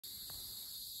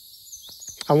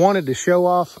I wanted to show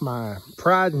off my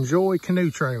Pride and Joy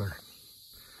canoe trailer.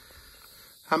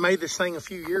 I made this thing a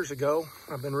few years ago.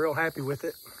 I've been real happy with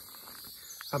it.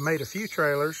 I've made a few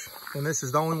trailers, and this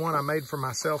is the only one I made for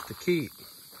myself to keep.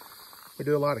 We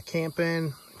do a lot of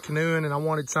camping, canoeing, and I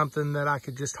wanted something that I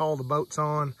could just haul the boats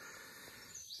on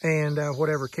and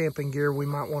whatever camping gear we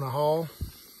might want to haul.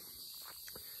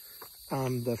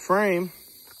 The frame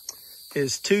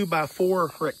is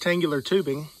 2x4 rectangular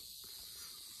tubing.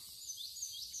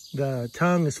 The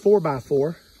tongue is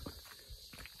 4x4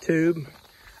 tube.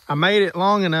 I made it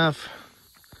long enough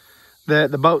that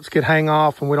the boats could hang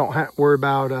off and we don't have to worry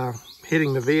about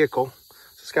hitting the vehicle.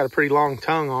 It's got a pretty long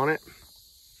tongue on it.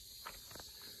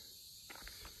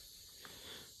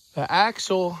 The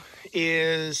axle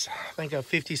is, I think, a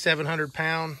 5,700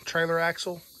 pound trailer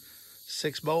axle,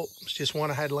 6-bolt. It's just one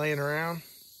I had laying around.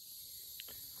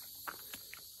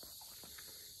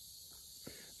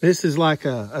 This is like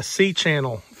a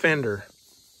C-channel fender.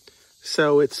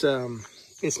 So it's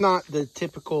not the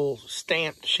typical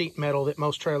stamped sheet metal that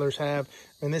most trailers have.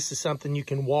 And this is something you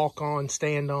can walk on,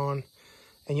 stand on,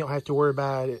 and you don't have to worry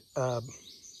about it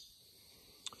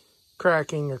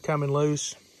cracking or coming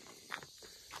loose.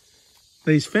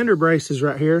 These fender braces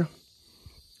right here,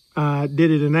 did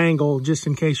it an angle just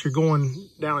in case you're going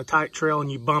down a tight trail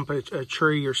and you bump a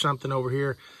tree or something over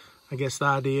here. I guess the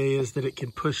idea is that it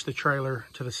can push the trailer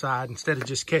to the side instead of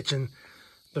just catching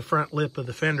the front lip of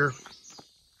the fender.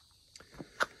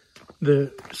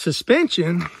 The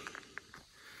suspension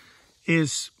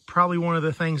is probably one of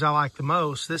the things I like the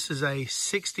most. This is a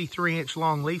 63-inch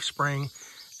long leaf spring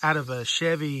out of a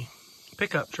Chevy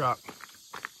pickup truck,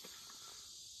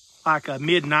 like a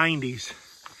mid-90s.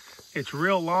 It's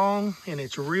real long and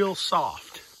it's real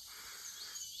soft.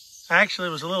 Actually,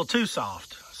 it was a little too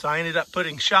soft, so I ended up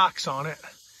putting shocks on it,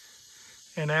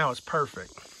 and now it's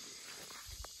perfect.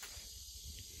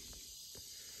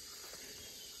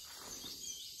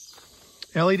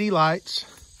 LED lights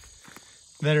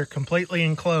that are completely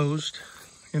enclosed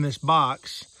in this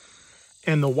box,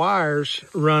 and the wires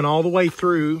run all the way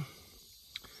through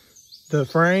the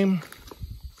frame,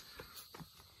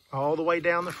 all the way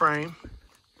down the frame.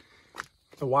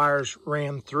 The wires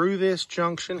ran through this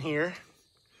junction here.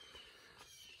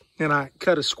 And I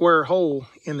cut a square hole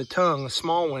in the tongue, a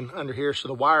small one under here, so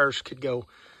the wires could go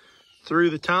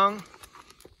through the tongue.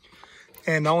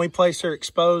 And the only place they're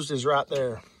exposed is right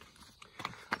there.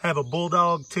 I have a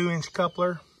Bulldog 2-inch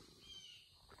coupler.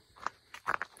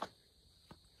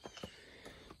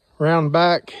 Round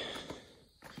back.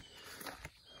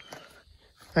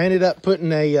 I ended up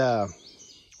putting a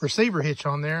receiver hitch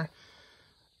on there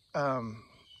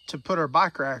to put our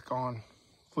bike rack on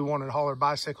if we wanted to haul our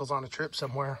bicycles on a trip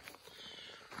somewhere.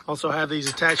 Also have these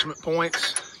attachment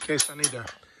points in case I need to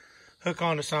hook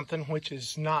onto something, which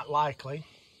is not likely,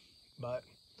 but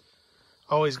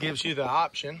always gives you the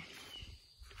option.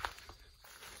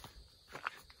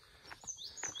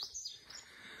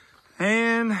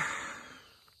 And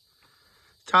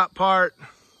top part,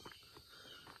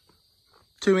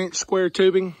 2-inch square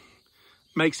tubing,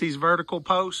 makes these vertical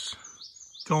posts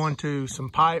go into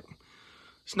some pipe.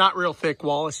 It's not real thick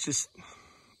wall, it's just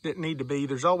didn't need to be.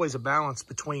 There's always a balance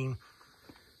between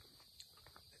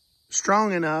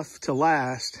strong enough to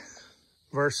last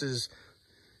versus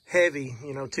heavy,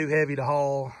 you know, too heavy to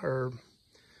haul or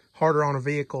harder on a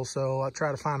vehicle. So I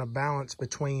try to find a balance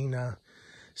between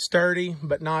sturdy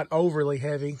but not overly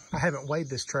heavy. I haven't weighed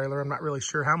this trailer. I'm not really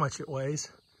sure how much it weighs,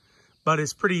 but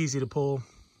it's pretty easy to pull.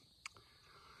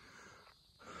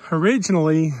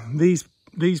 Originally, these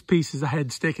pieces I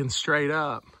had sticking straight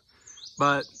up,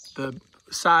 but the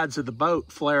sides of the boat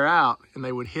flare out and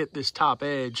they would hit this top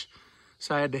edge.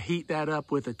 So I had to heat that up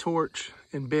with a torch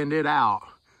and bend it out.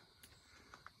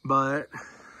 But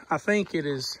I think it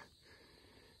is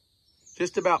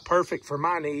just about perfect for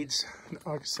my needs.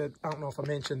 Like I said, I don't know if I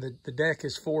mentioned the deck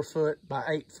is 4 foot by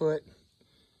 8 foot,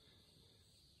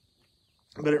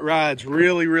 but it rides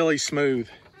really, really smooth.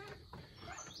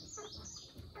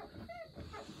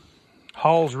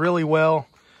 Hauls really well,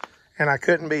 and I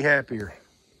couldn't be happier.